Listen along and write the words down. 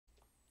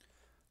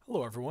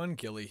Hello everyone,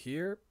 Gilly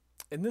here.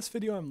 In this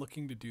video I'm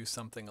looking to do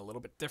something a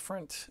little bit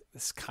different.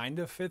 This kind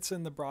of fits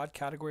in the broad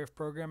category of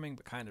programming,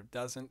 but kind of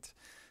doesn't.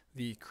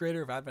 The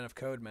creator of Advent of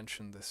Code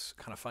mentioned this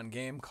kind of fun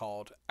game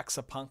called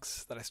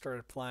EXAPUNKS that I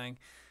started playing,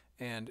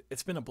 and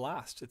it's been a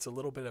blast. It's a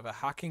little bit of a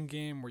hacking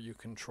game where you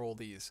control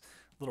these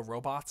little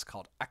robots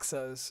called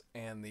exas,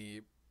 and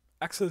the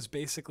exas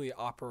basically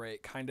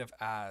operate kind of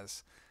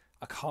as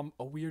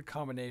a weird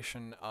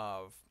combination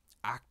of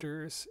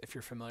actors, if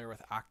you're familiar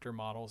with actor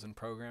models in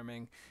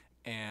programming,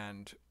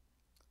 and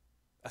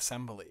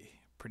assembly,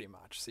 pretty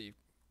much. So you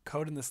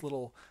code in this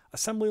little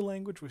assembly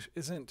language, which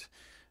isn't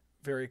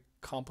very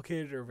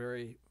complicated or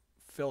very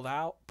filled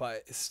out,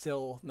 but is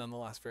still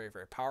nonetheless very,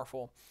 very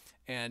powerful.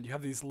 And you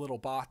have these little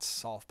bots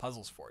solve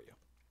puzzles for you.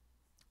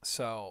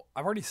 So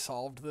I've already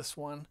solved this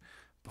one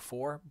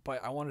before,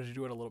 but I wanted to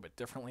do it a little bit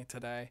differently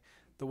today.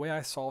 The way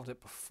I solved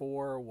it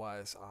before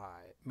was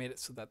I made it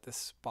so that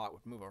this bot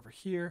would move over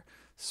here,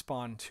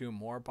 spawn two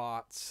more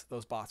bots.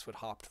 Those bots would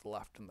hop to the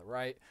left and the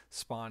right,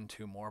 spawn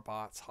two more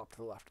bots, hop to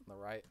the left and the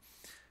right,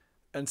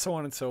 and so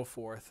on and so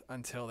forth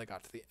until they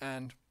got to the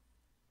end.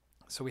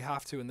 So we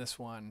have to, in this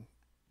one,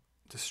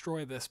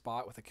 destroy this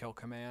bot with a kill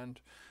command,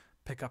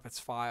 pick up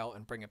its file,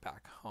 and bring it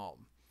back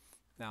home.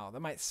 Now, that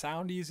might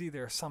sound easy.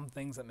 There are some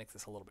things that make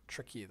this a little bit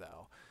tricky,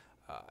 though.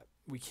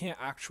 We can't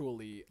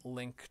actually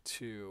link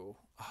to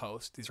a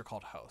host. These are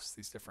called hosts,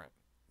 these different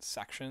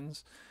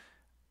sections,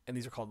 and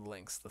these are called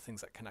links, the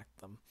things that connect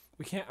them.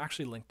 We can't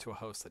actually link to a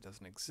host that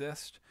doesn't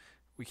exist.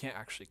 We can't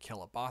actually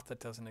kill a bot that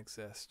doesn't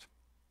exist.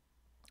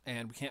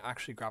 And we can't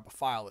actually grab a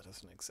file that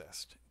doesn't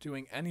exist.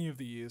 Doing any of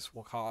these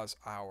will cause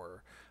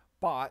our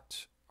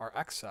bot, our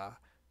exa,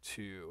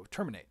 to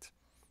terminate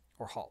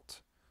or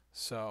halt.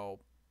 So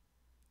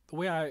the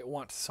way I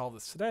want to solve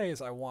this today is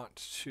I want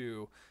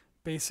to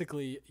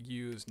basically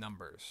use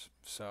numbers.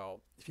 So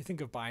if you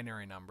think of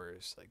binary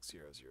numbers like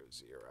 000,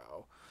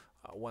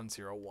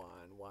 101,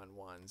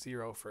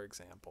 110, for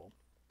example,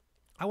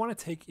 I want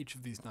to take each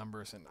of these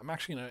numbers and I'm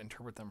actually going to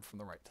interpret them from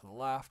the right to the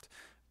left,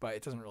 but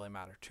it doesn't really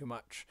matter too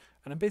much.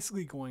 And I'm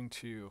basically going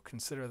to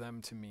consider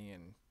them to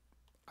mean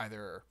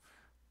either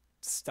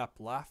step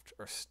left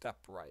or step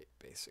right,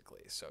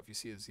 basically. So if you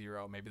see a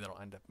 0, maybe that'll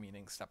end up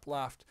meaning step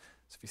left.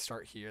 So if you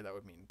start here, that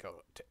would mean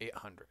go to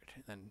 800.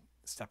 And then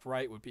step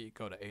right would be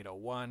go to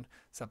 801.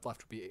 Step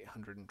left would be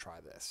 800 and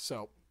try this.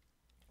 So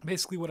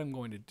basically what I'm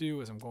going to do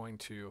is I'm going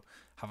to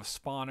have a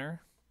spawner,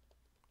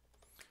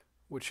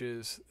 which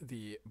is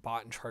the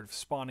bot in charge of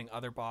spawning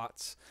other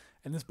bots.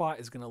 And this bot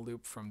is going to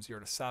loop from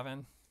 0 to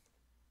 7.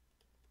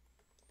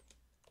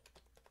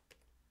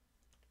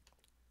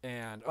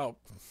 And, oh,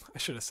 I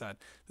should have said,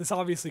 this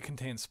obviously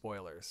contains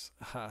spoilers.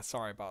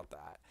 Sorry about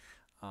that.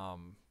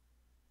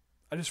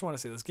 I just want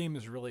to say this game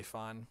is really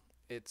fun.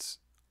 It's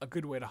a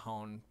good way to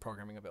hone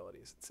programming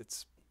abilities.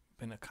 It's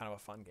been a kind of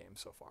a fun game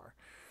so far.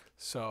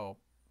 So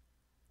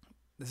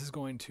this is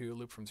going to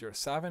loop from 0 to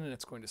 7, and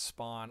it's going to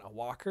spawn a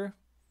walker.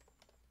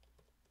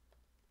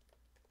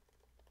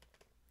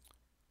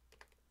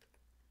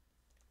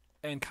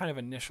 And kind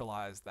of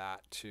initialize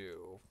that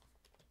to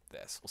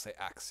this. We'll say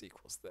x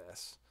equals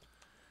this.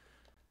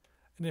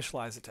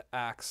 Initialize it to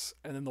x,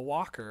 and then the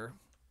walker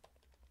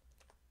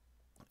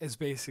is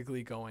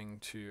basically going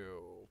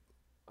to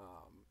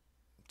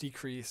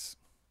decrease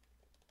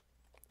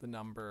the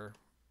number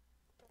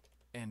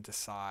and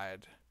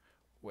decide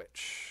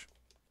which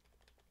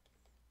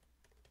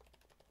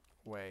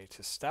way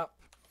to step.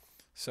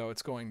 So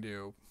it's going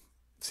to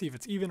see if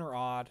it's even or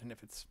odd, and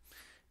if it's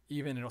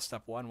even, it'll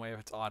step one way. If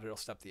it's odd, it'll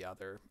step the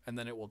other, and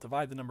then it will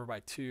divide the number by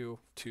 2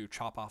 to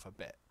chop off a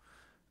bit.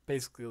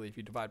 Basically, if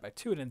you divide by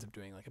 2, it ends up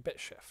doing like a bit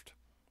shift.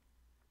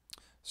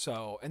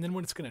 So, and then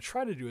what it's going to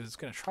try to do is it's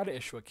going to try to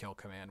issue a kill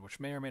command, which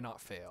may or may not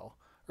fail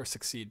or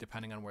succeed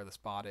depending on where this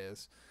bot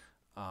is.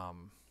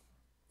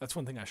 That's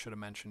one thing I should have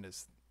mentioned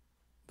is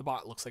the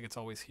bot looks like it's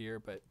always here,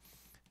 but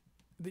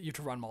you have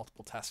to run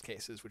multiple test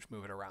cases which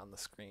move it around the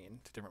screen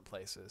to different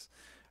places.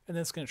 And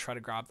then it's going to try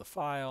to grab the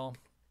file,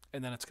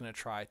 and then it's going to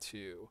try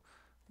to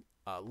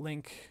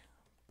link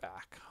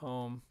back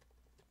home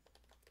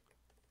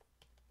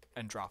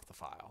and drop the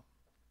file.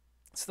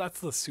 So that's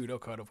the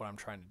pseudocode of what I'm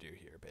trying to do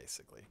here,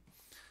 basically.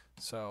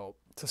 So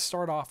to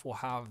start off, we'll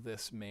have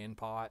this main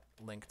bot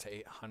link to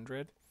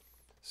 800.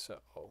 So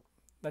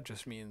that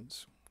just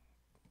means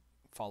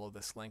follow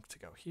this link to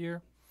go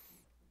here.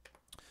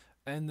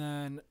 And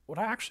then what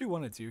I actually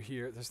want to do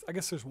here, I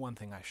guess there's one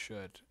thing I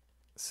should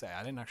say.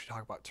 I didn't actually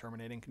talk about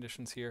terminating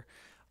conditions here.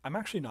 I'm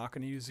actually not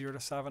going to use 0 to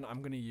 7. I'm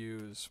going to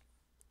use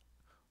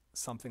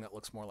something that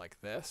looks more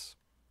like this,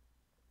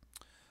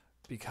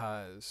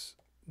 because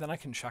then I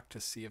can check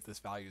to see if this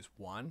value is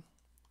 1,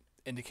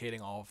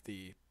 indicating all of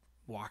the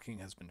walking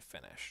has been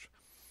finished.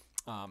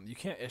 You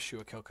can't issue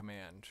a kill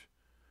command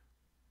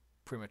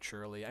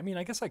prematurely. I mean,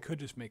 I guess I could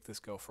just make this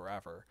go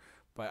forever,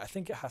 but I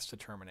think it has to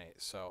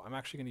terminate. So I'm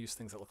actually going to use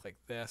things that look like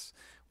this,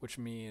 which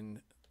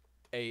mean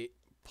 8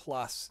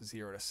 plus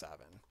 0 to 7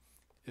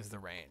 is the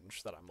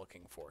range that I'm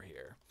looking for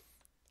here,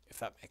 if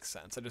that makes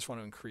sense. I just want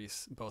to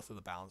increase both of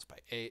the bounds by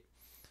 8.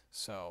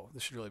 So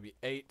this should really be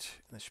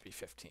 8, and this should be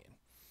 15.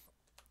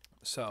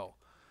 So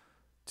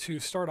to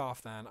start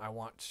off then, I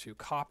want to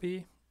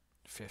copy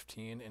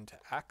 15 into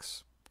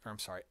X, or I'm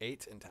sorry,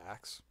 8 into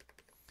X.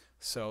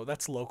 So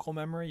that's local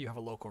memory. You have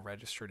a local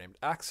register named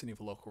X and you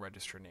have a local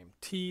register named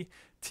T.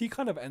 T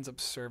kind of ends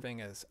up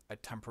serving as a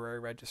temporary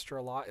register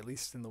a lot, at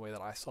least in the way that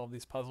I solve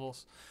these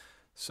puzzles.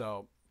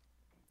 So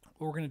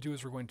what we're going to do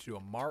is we're going to do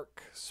a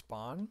mark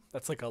spawn.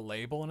 That's like a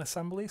label in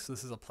assembly. So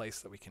this is a place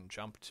that we can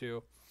jump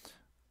to.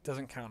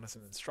 Doesn't count as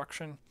an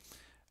instruction.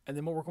 And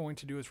then what we're going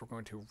to do is we're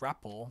going to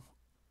REPL,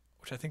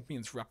 which I think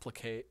means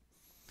replicate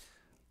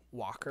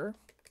Walker.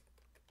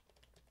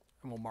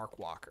 And we'll mark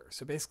Walker.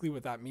 So basically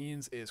what that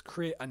means is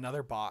create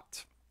another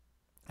bot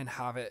and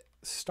have it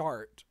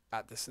start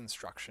at this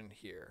instruction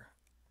here,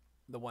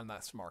 the one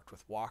that's marked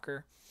with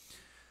Walker.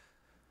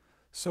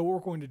 So what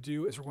we're going to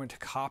do is we're going to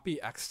copy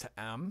X to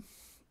M.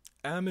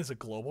 M is a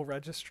global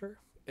register.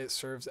 It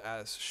serves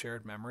as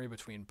shared memory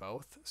between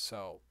both.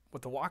 So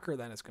what the Walker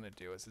then is going to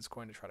do is it's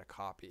going to try to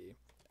copy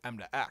M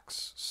to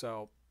X.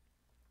 So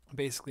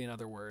basically, in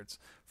other words,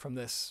 from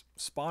this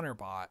spawner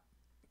bot,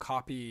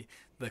 copy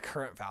the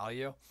current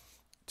value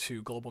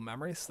to global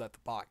memory so that the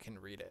bot can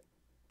read it.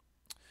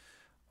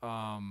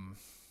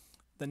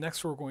 The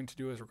next what we're going to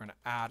do is we're going to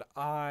add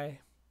I.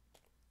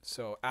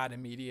 So add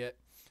immediate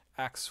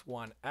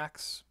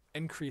x1x,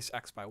 increase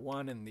x by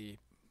 1 in the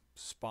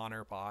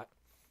spawner bot.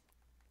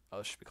 Oh,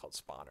 this should be called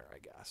spawner, I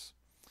guess.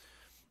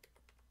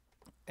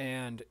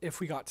 And if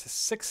we got to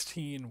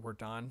 16, we're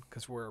done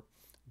because we're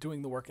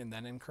doing the work and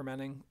then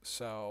incrementing.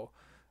 So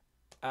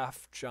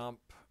f jump,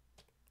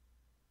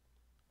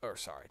 or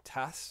sorry,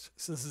 test.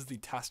 So this is the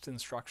test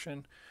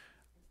instruction.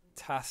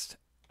 Test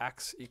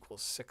x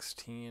equals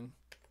 16.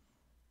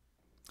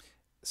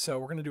 So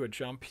we're going to do a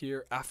jump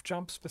here, f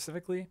jump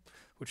specifically,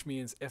 which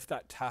means if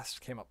that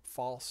test came up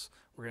false,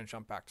 we're going to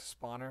jump back to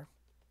spawner.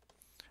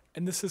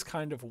 And this is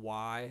kind of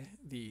why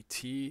the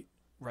T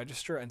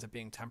register ends up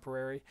being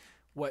temporary.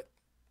 What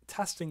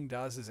testing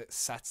does is it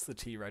sets the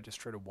T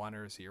register to 1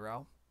 or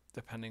 0,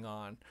 depending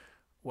on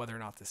whether or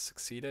not this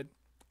succeeded.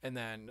 And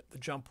then the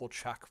jump will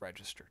check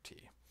register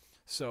T.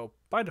 So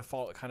by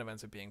default, it kind of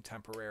ends up being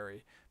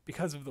temporary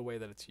because of the way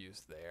that it's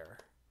used there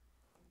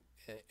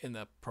in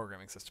the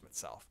programming system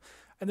itself.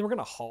 And then we're going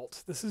to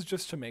halt. This is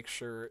just to make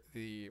sure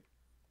the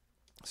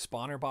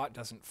spawner bot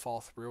doesn't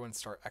fall through and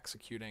start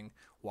executing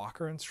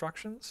Walker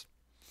instructions.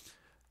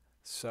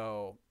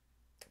 So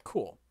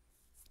cool.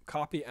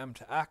 Copy M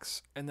to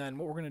X. And then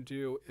what we're going to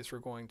do is we're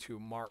going to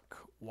mark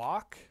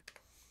walk.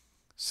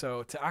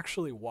 So to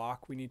actually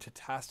walk, we need to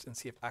test and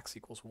see if X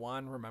equals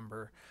 1.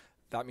 Remember,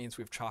 that means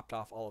we've chopped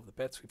off all of the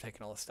bits. We've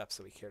taken all the steps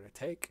that we care to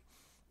take.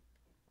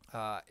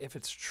 If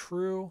it's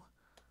true,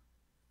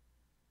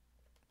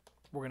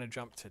 we're going to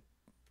jump to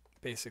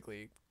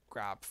basically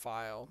grab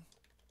file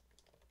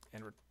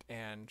and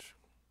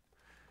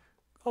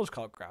I'll just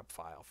call it grab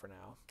file for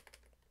now.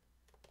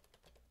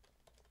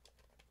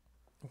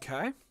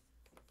 Okay.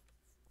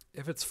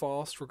 If it's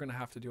false, we're going to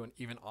have to do an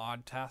even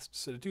odd test.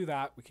 So to do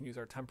that, we can use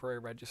our temporary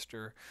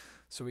register.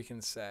 So we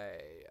can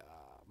say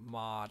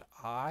mod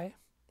I.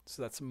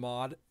 So that's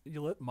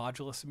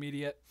modulus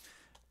immediate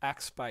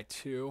x by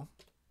 2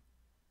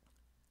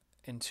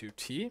 into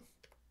t.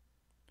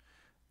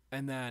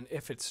 And then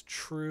if it's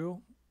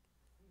true,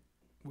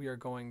 we are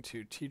going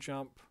to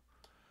t-jump.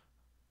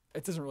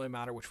 It doesn't really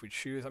matter which we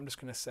choose. I'm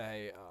just going to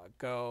say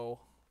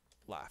go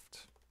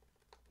left.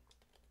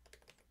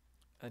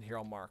 And here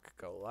I'll mark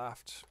go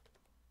left.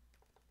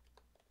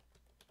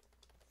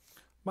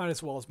 Might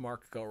as well as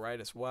mark go right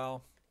as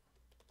well.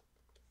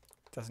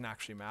 Doesn't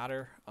actually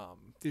matter.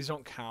 These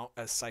don't count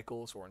as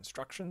cycles or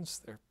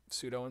instructions. They're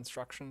pseudo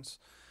instructions,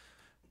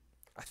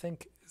 I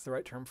think is the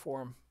right term for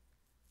them.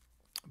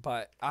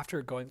 But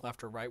after going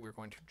left or right, we're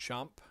going to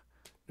jump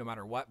no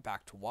matter what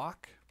back to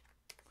walk.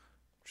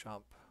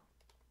 Jump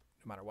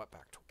no matter what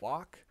back to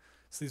walk.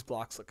 So these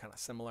blocks look kind of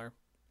similar.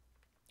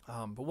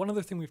 But one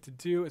other thing we have to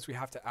do is we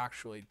have to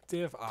actually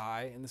div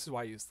I, and this is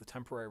why I use the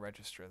temporary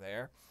register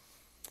there.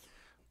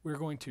 We're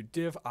going to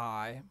div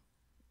I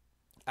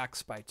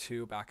x by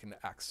 2 back into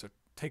x. So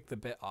take the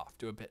bit off,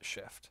 do a bit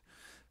shift.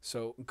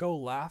 So go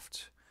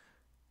left.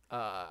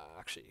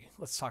 Actually,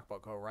 let's talk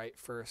about go right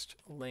first.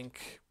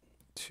 Link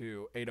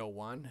to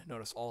 801.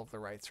 Notice all of the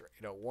rights are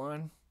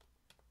 801.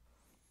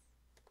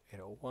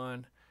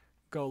 801.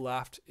 Go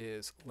left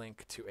is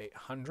link to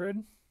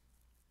 800.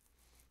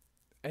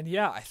 And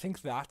yeah, I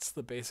think that's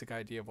the basic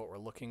idea of what we're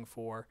looking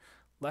for.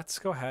 Let's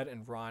go ahead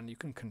and run. You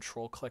can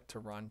control click to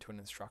run to an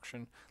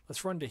instruction.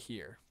 Let's run to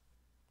here.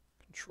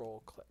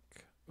 Control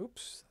click.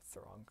 Oops, that's the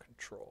wrong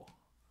control.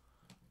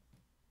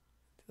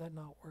 Did that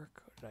not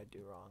work? What did I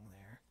do wrong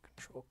there?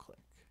 Control click.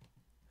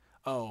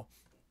 Oh,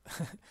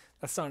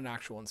 that's not an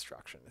actual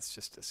instruction. It's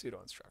just a pseudo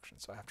instruction.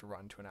 So I have to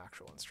run to an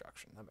actual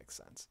instruction. That makes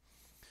sense.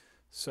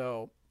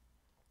 So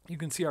you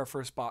can see our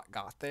first bot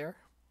got there.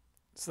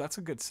 So that's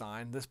a good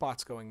sign. This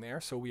bot's going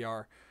there. So we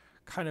are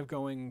kind of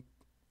going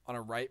on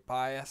a right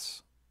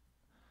bias.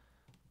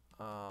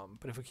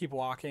 But if we keep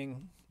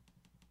walking,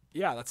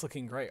 yeah, that's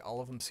looking great.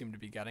 All of them seem to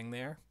be getting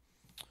there.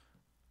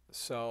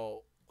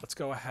 So let's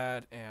go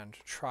ahead and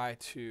try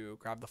to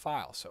grab the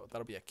file. So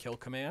that'll be a kill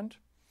command.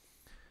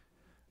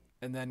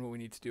 And then what we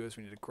need to do is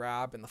we need to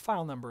grab, and the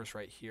file number is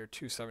right here,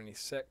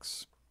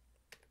 276.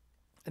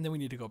 And then we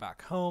need to go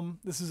back home.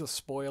 This is a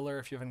spoiler.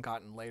 If you haven't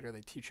gotten later, they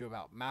teach you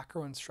about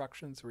macro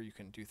instructions where you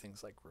can do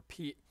things like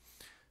repeat.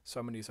 So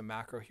I'm going to use a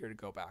macro here to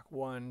go back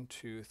 1,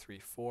 2, 3,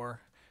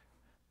 4.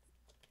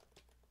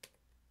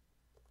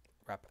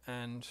 Rep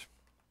end,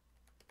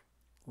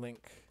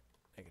 link,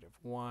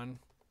 -1.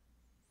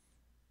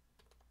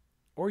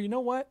 Or you know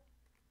what?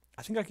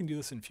 I think I can do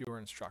this in fewer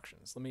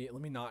instructions. Let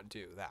me not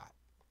do that.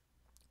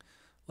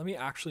 Let me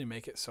actually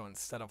make it so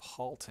instead of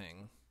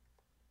halting,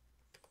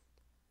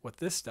 what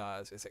this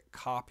does is it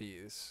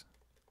copies,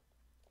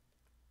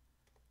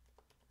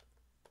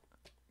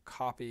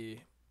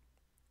 copy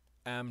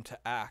M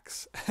to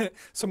X.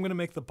 So I'm going to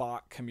make the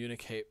bot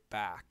communicate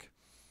back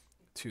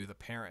to the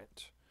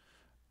parent.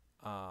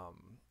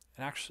 And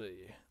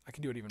actually, I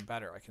can do it even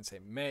better. I can say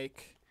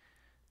make,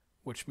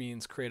 which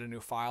means create a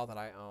new file that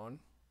I own.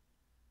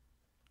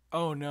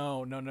 Oh,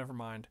 no, never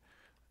mind.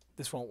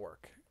 This won't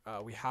work.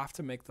 We have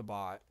to make the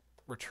bot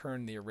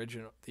return the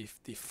original,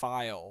 the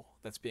file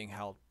that's being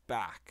held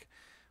back.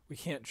 We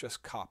can't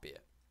just copy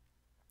it.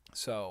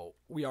 So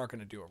we are going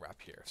to do a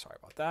rep here. Sorry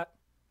about that.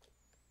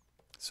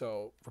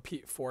 So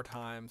repeat 4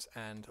 times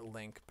and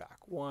link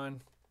back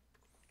 1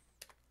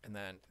 and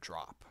then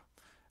drop.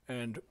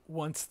 And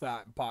once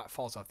that bot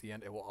falls off the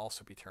end, it will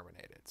also be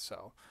terminated.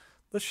 So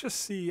let's just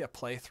see a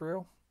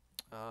playthrough.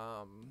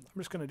 I'm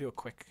just going to do a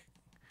quick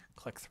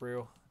click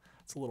through.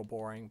 It's a little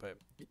boring, but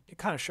it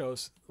kind of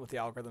shows what the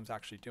algorithm's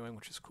actually doing,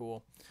 which is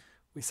cool.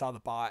 We saw the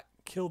bot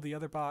kill the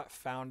other bot,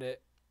 found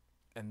it,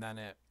 and then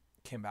it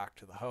came back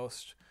to the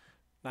host.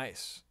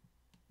 Nice.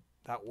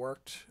 That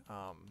worked.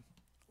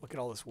 Look at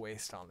all this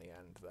waste on the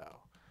end,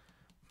 though.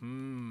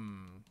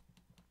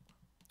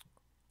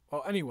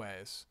 Well,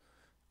 anyways,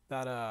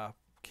 that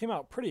came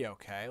out pretty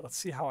okay. Let's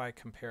see how I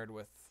compared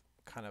with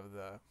kind of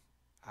the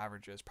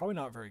averages. Probably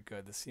not very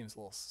good. This seems a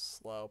little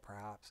slow,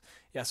 perhaps.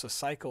 Yeah, so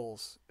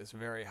cycles is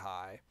very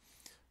high.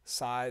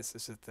 Size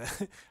is at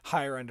the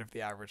higher end of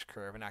the average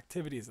curve, and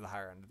activity is at the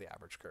higher end of the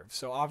average curve.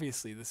 So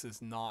obviously this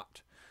is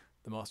not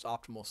the most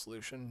optimal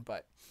solution,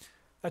 but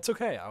that's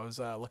okay. I was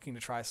looking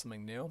to try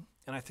something new,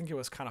 and I think it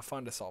was kind of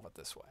fun to solve it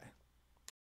this way.